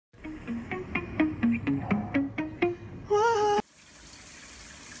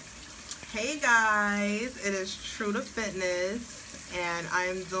guys, it is True to Fitness, and I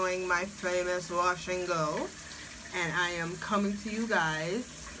am doing my famous wash and go, and I am coming to you guys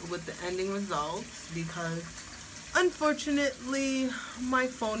with the ending results because unfortunately my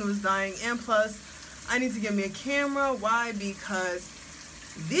phone was dying, and plus I need to get me a camera. Why? Because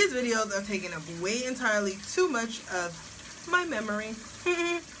these videos are taking up way entirely too much of my memory.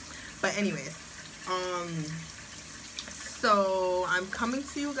 But anyways, so I'm coming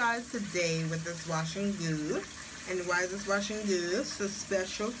to you guys today with this wash and go. And why is this wash and go so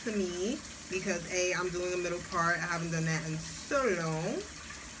special to me? Because A, I'm doing a middle part. I haven't done that in so long.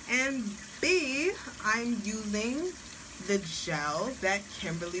 And B, I'm using the gel that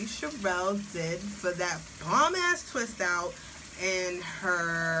G.l.W did for that bomb ass twist out in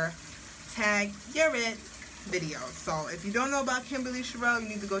her Tag You're It video. So if you don't know about G.l.W, you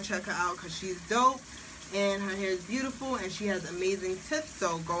need to go check her out because she's dope. And her hair is beautiful, and she has amazing tips,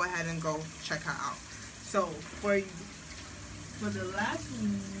 so go ahead and go check her out. So, for the last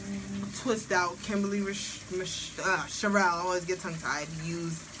twist out, G.l.W, I always get tongue-tied,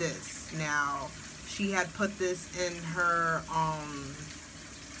 used this. Now, she had put this in her,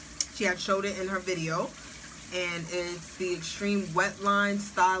 she had showed it in her video, and it's the Extreme Wet Line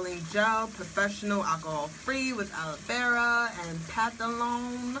Styling Gel, professional, alcohol-free, with aloe vera and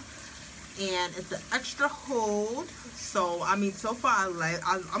pathalone. And it's an extra hold. So I mean, so far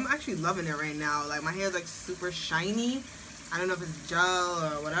I'm actually loving it right now. Like, my hair is like super shiny. I don't know if it's gel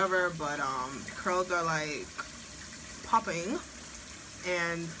or whatever, but curls are like popping.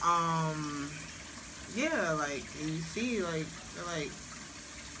 And yeah, like you see, like they're like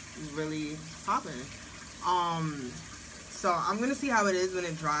really popping. So I'm gonna see how it is when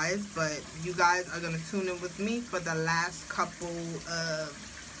it dries, but you guys are gonna tune in with me for the last couple of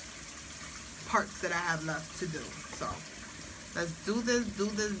parts that I have left to do. So let's do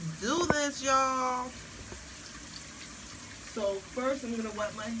this, y'all. So first I'm gonna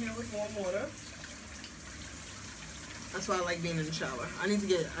wet my hair with warm water. That's why I like being in the shower. I need to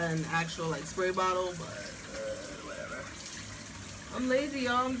get an actual like spray bottle, but whatever. I'm lazy,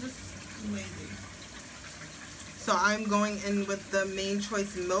 y'all. I'm just lazy. So I'm going in with the Main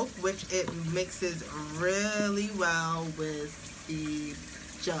Choice milk, which it mixes really well with the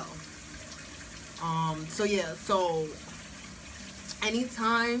gel. So yeah, so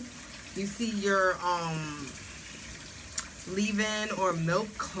anytime you see your leave-in or milk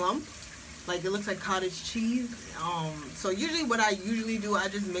clump, like it looks like cottage cheese, so usually what I do, I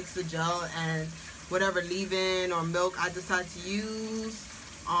just mix the gel and whatever leave-in or milk I decide to use,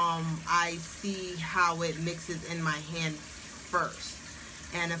 I see how it mixes in my hand first.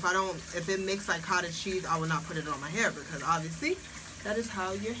 And if it mixes like cottage cheese, I will not put it on my hair, because obviously that is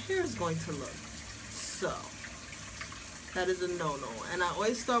how your hair is going to look. So that is a no-no. And I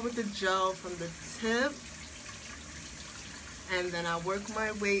always start with the gel from the tip, and then I work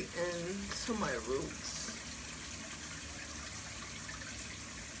my way into my roots.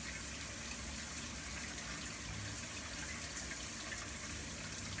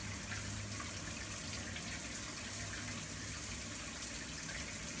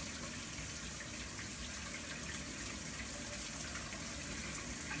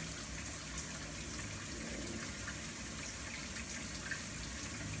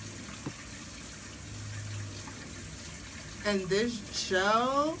 And this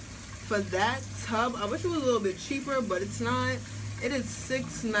gel for that tub, I wish it was a little bit cheaper, but it's not. It is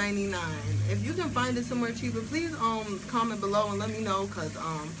 $6.99. If you can find it somewhere cheaper, please comment below and let me know, cause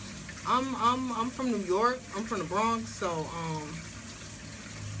I'm from New York. I'm from the Bronx, so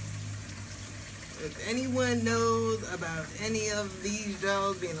if anyone knows about any of these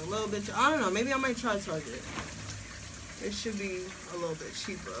gels being a little bit, I don't know, maybe I might try Target. It should be a little bit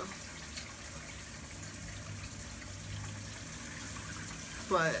cheaper.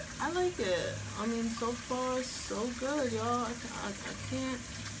 But I like it. I mean, so far so good, y'all. I can't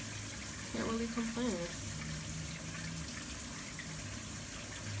really complain.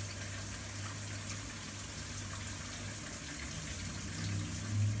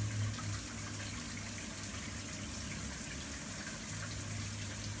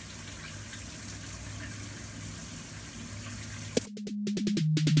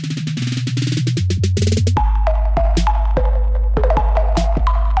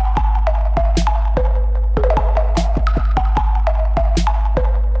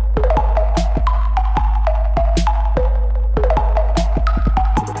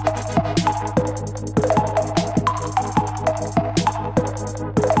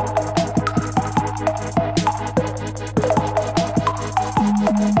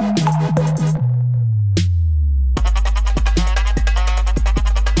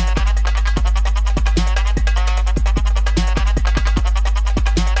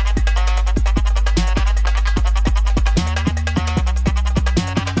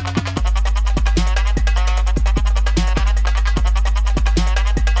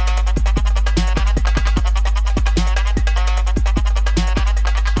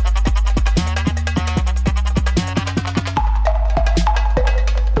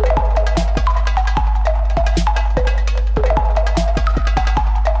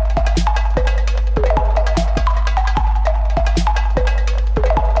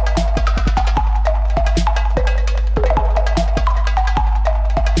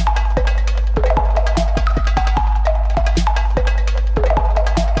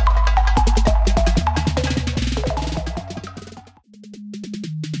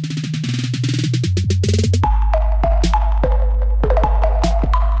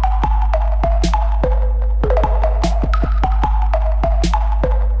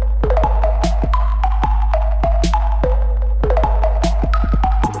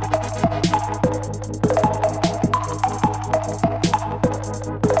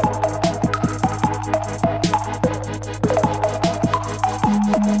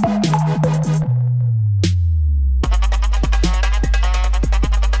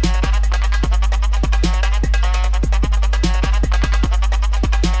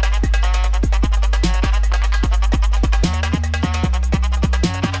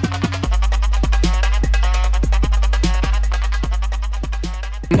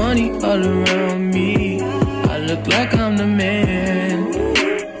 money all around me. I look like I'm the man.